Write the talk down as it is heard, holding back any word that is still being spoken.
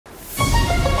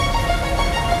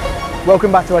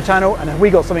Welcome back to our channel, and we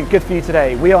got something good for you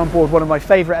today. We are on board one of my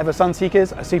favourite ever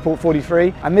Sunseekers, a Superhawk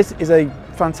 43, and this is a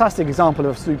fantastic example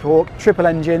of a Superhawk, triple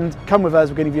engined. Come with us,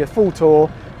 we're going to give you a full tour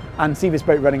and see this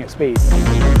boat running at speed.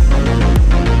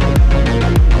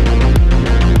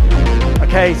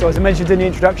 Okay, so as I mentioned in the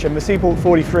introduction, the Superhawk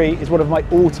 43 is one of my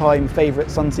all-time favourite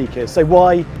Sunseekers. So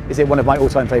why is it one of my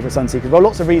all-time favourite Sunseekers? Well,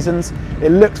 lots of reasons. It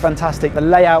looks fantastic. The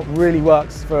layout really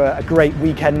works for a great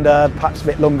weekender, perhaps a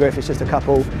bit longer if it's just a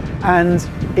couple. And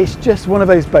it's just one of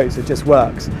those boats that just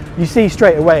works. You see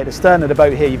straight away at the stern of the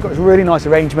boat here, you've got this really nice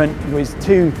arrangement with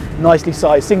two nicely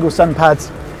sized single sun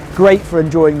pads, great for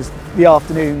enjoying the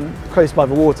afternoon close by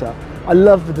the water. I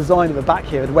love the design of the back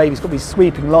here, the way it's got these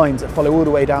sweeping lines that follow all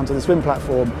the way down to the swim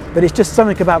platform. But it's just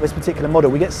something about this particular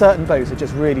model. We get certain boats that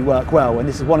just really work well, and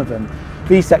this is one of them.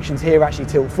 These sections here actually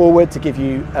tilt forward to give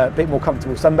you a bit more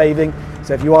comfortable sunbathing.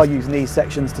 So if you are using these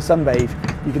sections to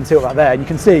sunbathe, you can tilt that there, and you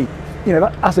can see, you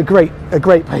know, that's a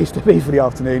great place to be for the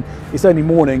afternoon. It's only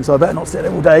morning, so I better not sit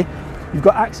there all day. You've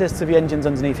got access to the engines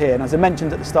underneath here, and as I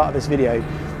mentioned at the start of this video,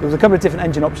 there was a couple of different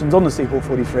engine options on the Superhawk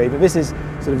 43, but this is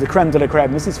sort of the creme de la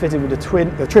creme. This is fitted with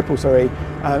the triple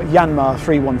Yanmar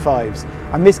 315s,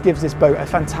 and this gives this boat a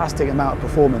fantastic amount of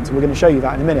performance, and we're going to show you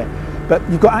that in a minute. But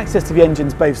you've got access to the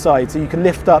engines both sides, so you can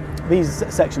lift up these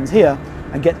sections here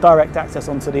and get direct access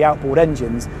onto the outboard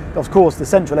engines. Of course, the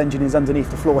central engine is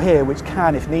underneath the floor here, which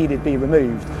can, if needed, be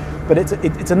removed. But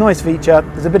it's a nice feature.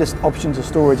 There's a bit of options of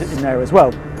storage in there as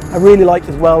well. I really like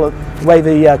as well the way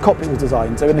the cockpit was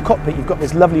designed. So in the cockpit, you've got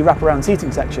this lovely wraparound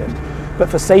seating section, but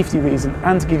for safety reason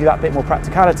and to give you that bit more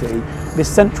practicality, this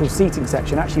central seating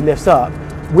section actually lifts up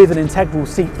with an integral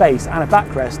seat base and a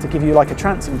backrest to give you like a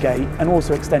transom gate and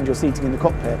also extend your seating in the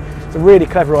cockpit. It's a really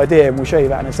clever idea, and we'll show you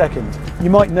that in a second. You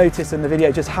might notice in the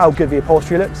video just how good the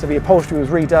upholstery looks. So the upholstery was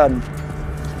redone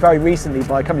very recently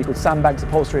by a company called Sand Banks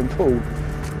Upholstery in Poole.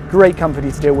 Great company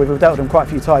to deal with. We've dealt with them quite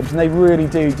a few times, and they really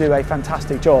do a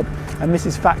fantastic job. And this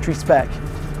is factory spec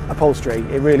upholstery.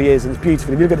 It really is, and it's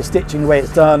beautiful. If you look at the stitching, the way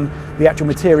it's done, the actual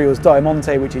material is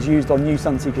Diamante, which is used on new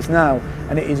Sunseekers now,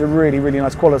 and it is a really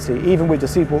nice quality, even with the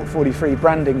Superhawk 43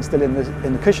 branding still in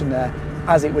the cushion there,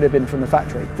 as it would have been from the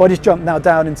factory. If I just jump now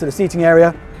down into the seating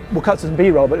area, we'll cut to some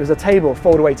B-roll, but there's a table, a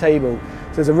fold-away table.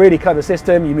 So there's a really clever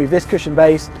system. You move this cushion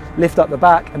base, lift up the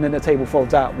back, and then the table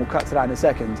folds out, and we'll cut to that in a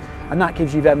second. And that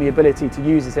gives you then the ability to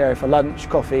use this area for lunch,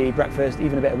 coffee, breakfast,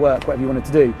 even a bit of work, whatever you wanted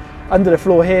to do. Under the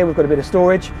floor here, we've got a bit of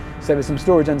storage. So there's some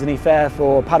storage underneath there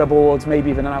for paddle boards, maybe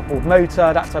even an outboard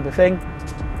motor, that type of thing.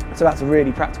 So that's a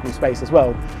really practical space as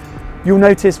well. You'll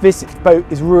notice this boat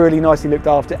is really nicely looked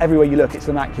after. Everywhere you look, it's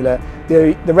immaculate.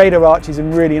 The radar arch is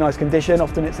in really nice condition.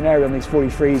 Often it's an area on these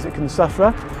 43s that can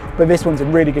suffer, but this one's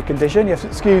in really good condition. You have to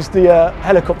excuse the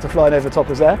helicopter flying over the top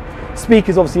of us there.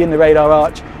 Speakers obviously in the radar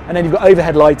arch, and then you've got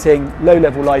overhead lighting, low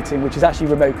level lighting, which is actually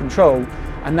remote control,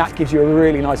 and that gives you a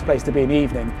really nice place to be in the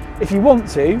evening. If you want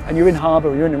to, and you're in harbour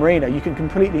or you're in a marina, you can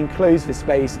completely enclose this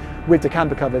space with the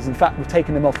camper covers. In fact, we've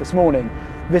taken them off this morning.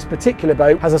 This particular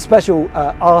boat has a special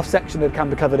aft section of the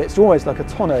camper cover that's almost like a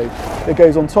tonneau that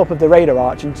goes on top of the radar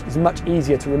arch, and is much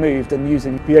easier to remove than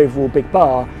using the overall big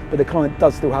bar, but the client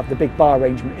does still have the big bar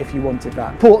arrangement if you wanted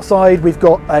that. Port side, we've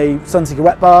got a Sunseeker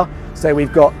wet bar, so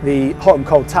we've got the hot and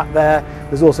cold tap there.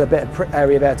 There's also a bit of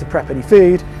area there to prep any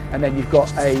food, and then you've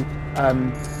got a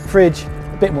fridge,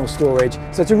 a bit more storage.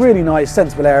 So it's a really nice,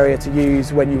 sensible area to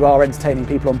use when you are entertaining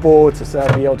people on board, to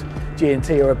serve the odd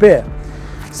G&T or a beer.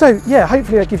 So yeah,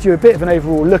 hopefully that gives you a bit of an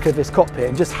overall look at this cockpit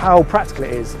and just how practical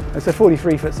it is. It's a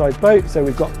 43-foot size boat, so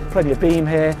we've got plenty of beam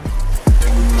here.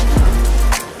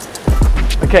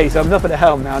 Okay, so I'm up at the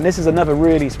helm now, and this is another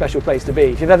really special place to be.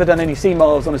 If you've ever done any sea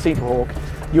miles on a Superhawk,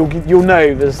 you'll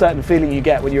know there's a certain feeling you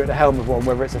get when you're at the helm of one,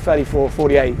 whether it's a 34 or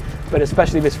 48, but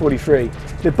especially this 43.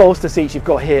 The bolster seats you've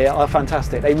got here are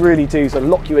fantastic. They really do sort of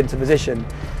lock you into position.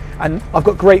 And I've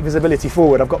got great visibility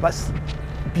forward. I've got that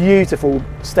beautiful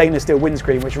stainless steel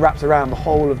windscreen which wraps around the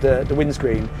whole of the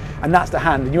windscreen, and that's the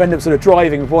hand, and you end up sort of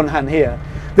driving with one hand here.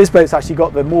 This boat's actually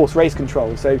got the Morse race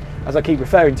control, so as I keep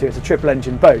referring to, it's a triple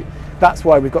engine boat. That's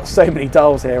why we've got so many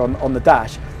dials here on the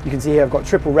dash. You can see here I've got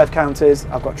triple rev counters,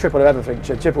 I've got triple of everything,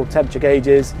 triple temperature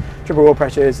gauges, triple oil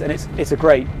pressures, and it's a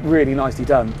great, really nicely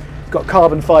done. It's got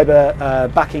carbon fibre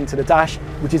backing to the dash,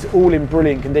 which is all in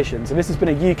brilliant condition. So this has been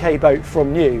a UK boat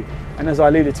from new, and as I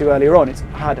alluded to earlier on, it's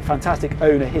had a fantastic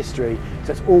owner history,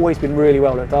 so it's always been really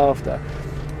well looked after.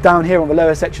 Down here on the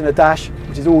lower section of the dash,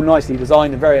 which is all nicely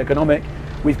designed and very ergonomic,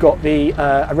 we've got the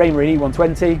a Raymarine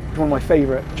E120, one of my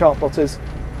favourite chart plotters.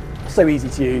 So easy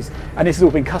to use, and this has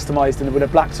all been customised with a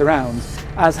black surround,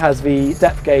 as has the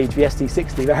depth gauge, the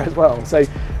ST60 there as well. So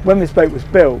when this boat was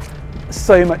built,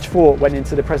 so much thought went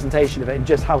into the presentation of it and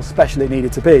just how special it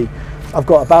needed to be. I've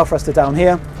got a bow thruster down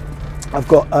here. I've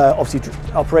got obviously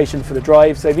operation for the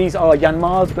drive. So these are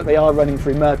Yanmars, but they are running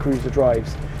through Mercruiser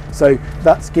drives. So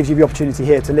that gives you the opportunity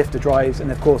here to lift the drives, and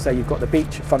of course there you've got the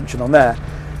beach function on there.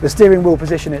 The steering wheel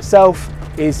position itself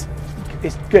is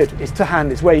good. It's to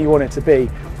hand, it's where you want it to be.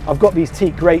 I've got these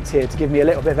teak grates here to give me a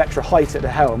little bit of extra height at the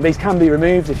helm. These can be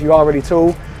removed if you are really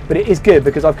tall, but it is good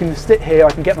because I can sit here,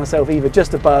 I can get myself either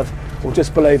just above or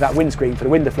just below that windscreen for the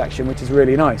wind deflection, which is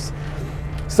really nice.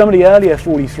 Some of the earlier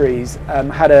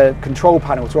 43s had a control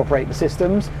panel to operate the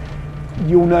systems.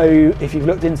 You'll know if you've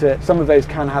looked into it, some of those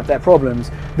can have their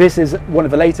problems. This is one of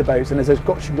the later boats, and there's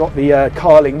got the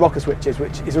Carling rocker switches,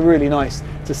 which is really nice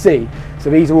to see. So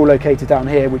these are all located down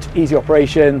here, which easy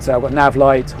operation. So I've got nav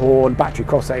light, horn, battery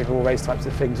crossover, all those types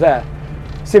of things there.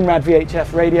 Simrad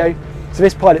VHF radio. So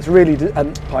this boat's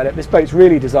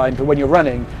really designed for when you're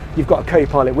running. You've got a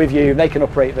co-pilot with you, and they can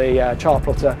operate the chart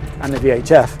plotter and the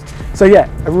VHF. So yeah,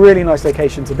 a really nice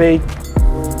location to be.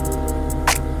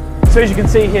 So as you can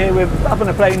see here, we're up on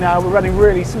the plane now, we're running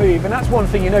really smooth, and that's one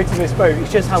thing you notice in this boat,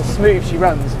 it's just how smooth she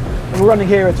runs. And we're running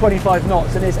here at 25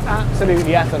 knots and it's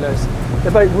absolutely effortless.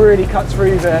 The boat really cuts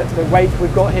through the wake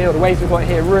we've got here, or the waves we've got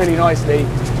here really nicely,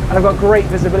 and I've got great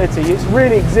visibility. It's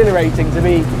really exhilarating to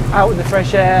be out in the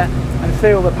fresh air and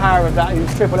feel the power of that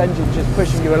triple engine just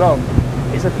pushing you along.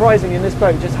 It's surprising in this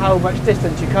boat just how much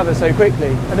distance you cover so quickly,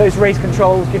 and those race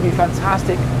controls give you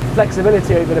fantastic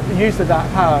flexibility over the use of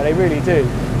that power, they really do.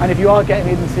 And if you are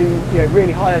getting into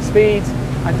really higher speeds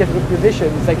and difficult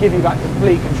conditions, they give you that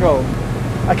complete control.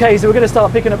 Okay, so we're going to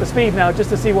start picking up the speed now just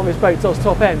to see what this boat does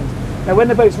top end. Now when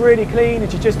the boat's really clean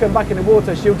and she's just gone back in the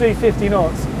water, she'll do 50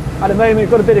 knots. At the moment we've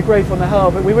got a bit of growth on the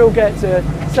hull, but we will get to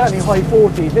certainly high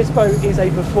 40s. This boat is a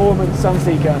performance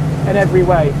Sunseeker in every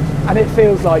way, and it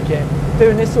feels like it.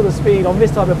 Doing this sort of speed on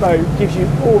this type of boat gives you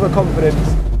all the confidence.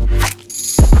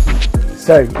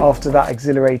 So after that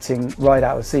exhilarating ride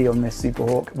out of sea on this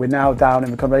Superhawk, we're now down in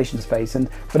the accommodation space, and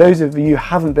for those of you who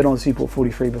haven't been on Superhawk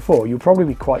 43 before, you'll probably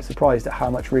be quite surprised at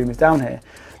how much room is down here.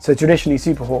 So traditionally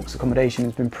Superhawk's accommodation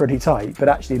has been pretty tight, but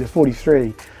actually the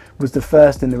 43 was the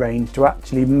first in the range to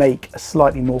actually make a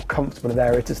slightly more comfortable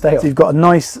area to stay on. So you've got a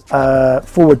nice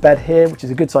forward bed here, which is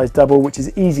a good sized double, which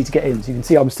is easy to get in. So you can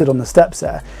see I'm stood on the steps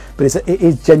there, but it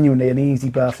is genuinely an easy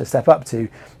berth to step up to.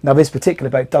 Now this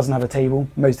particular boat doesn't have a table.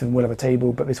 Most of them will have a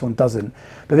table, but this one doesn't.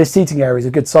 But this seating area is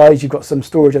a good size. You've got some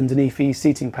storage underneath these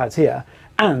seating pads here.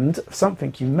 And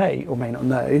something you may or may not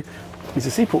know is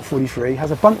the Superhawk 43 has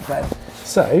a bunk bed.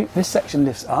 So this section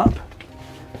lifts up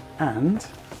and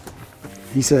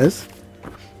he says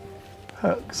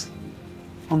hooks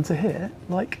onto here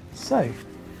like so.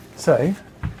 So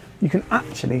you can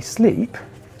actually sleep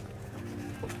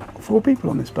 4 people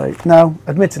on this boat. Now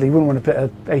admittedly you wouldn't want to put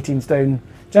an 18 stone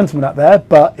gentleman up there,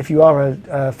 but if you are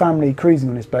a family cruising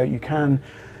on this boat, you can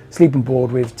sleep on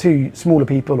board with 2 smaller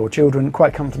people or children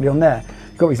quite comfortably on there.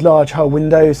 You've got these large hull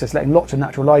windows, so it's letting lots of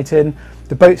natural light in.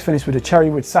 The boat's finished with a cherry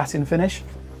wood satin finish,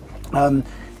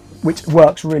 which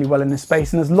works really well in this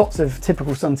space, and there's lots of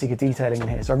typical Sunseeker detailing in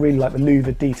here. So I really like the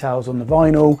louvered details on the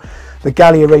vinyl. The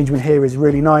galley arrangement here is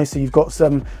really nice, so you've got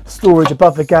some storage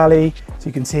above the galley. So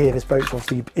you can see here this boat's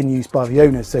obviously in use by the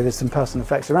owners, so there's some personal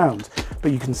effects around.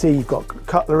 But you can see you've got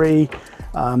cutlery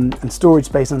and storage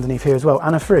space underneath here as well,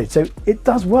 and a fridge. So it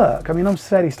does work. I mean, I'm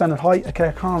fairly standard height. Okay,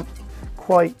 I can't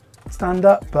quite stand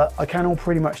up, but I can all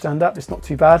pretty much stand up. It's not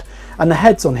too bad. And the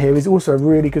heads on here is also a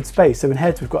really good space. So in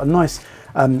heads we've got a nice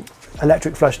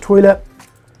electric flush toilet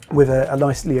with a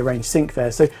nicely arranged sink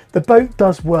there. So the boat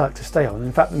does work to stay on.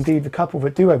 In fact, indeed, the couple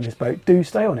that do own this boat do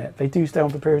stay on it. They do stay on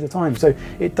for periods of time. So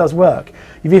it does work.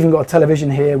 You've even got a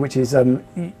television here, which is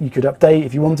you could update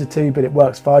if you wanted to, but it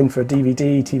works fine for a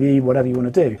DVD, TV, whatever you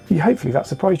want to do. Hopefully that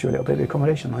surprised you a little bit, the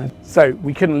accommodation line. So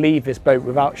we couldn't leave this boat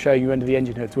without showing you under the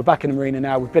engine hoods. We're back in the marina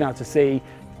now. We've been out to sea.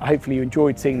 Hopefully you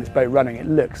enjoyed seeing this boat running. It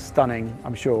looks stunning,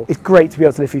 I'm sure. It's great to be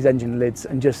able to lift these engine lids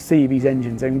and just see these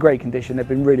engines in great condition. They've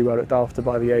been really well looked after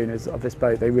by the owners of this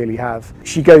boat, they really have.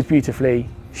 She goes beautifully,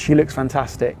 she looks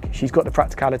fantastic. She's got the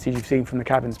practicalities you've seen from the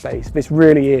cabin space. This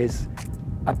really is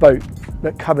a boat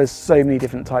that covers so many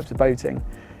different types of boating.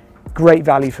 Great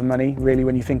value for money, really,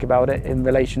 when you think about it in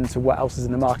relation to what else is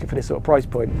in the market for this sort of price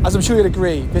point. As I'm sure you'll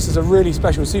agree, this is a really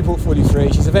special Superhawk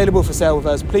 43. She's available for sale with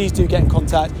us. Please do get in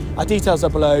contact. Our details are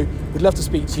below. We'd love to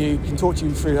speak to you. We can talk to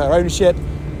you through her ownership,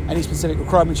 any specific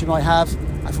requirements you might have,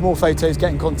 and for more photos,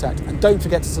 get in contact. And don't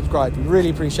forget to subscribe. We really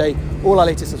appreciate all our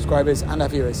latest subscribers and our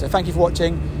viewers. So thank you for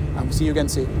watching, and we'll see you again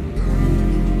soon.